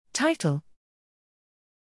Title: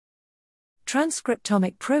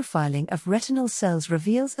 Transcriptomic profiling of retinal cells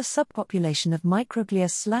reveals a subpopulation of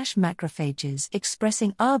microglia/macrophages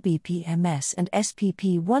expressing Rbpms and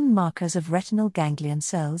Spp1 markers of retinal ganglion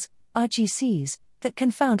cells, RGCs, that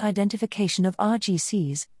confound identification of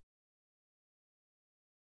RGCs.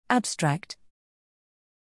 Abstract: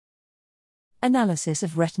 Analysis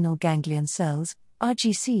of retinal ganglion cells,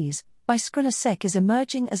 RGCs, by Scrinic is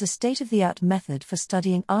emerging as a state-of-the-art method for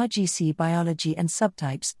studying RGC biology and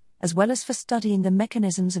subtypes, as well as for studying the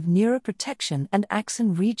mechanisms of neuroprotection and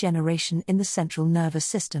axon regeneration in the central nervous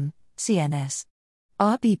system, CNS.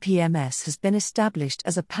 Rbpms has been established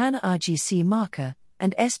as a pan-RGC marker,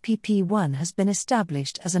 and Spp1 has been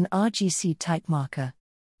established as an RGC type marker.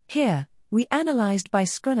 Here, we analyzed by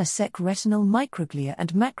Scrinic retinal microglia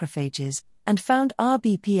and macrophages, and found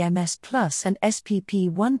Rbpms plus and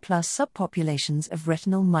Spp1 plus subpopulations of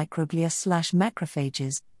retinal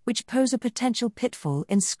microglia/macrophages, which pose a potential pitfall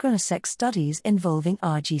in Scrinic studies involving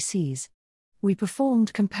RGCs. We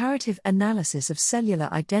performed comparative analysis of cellular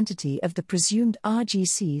identity of the presumed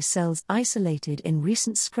RGC cells isolated in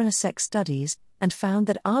recent Scrinic studies, and found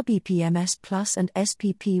that Rbpms plus and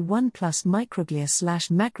Spp1 plus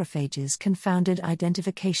microglia/macrophages confounded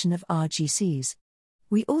identification of RGCs.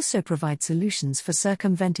 We also provide solutions for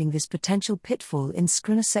circumventing this potential pitfall in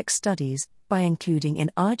Scrinic studies, by including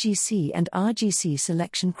in RGC and RGC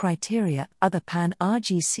selection criteria other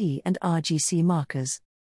pan-RGC and RGC markers.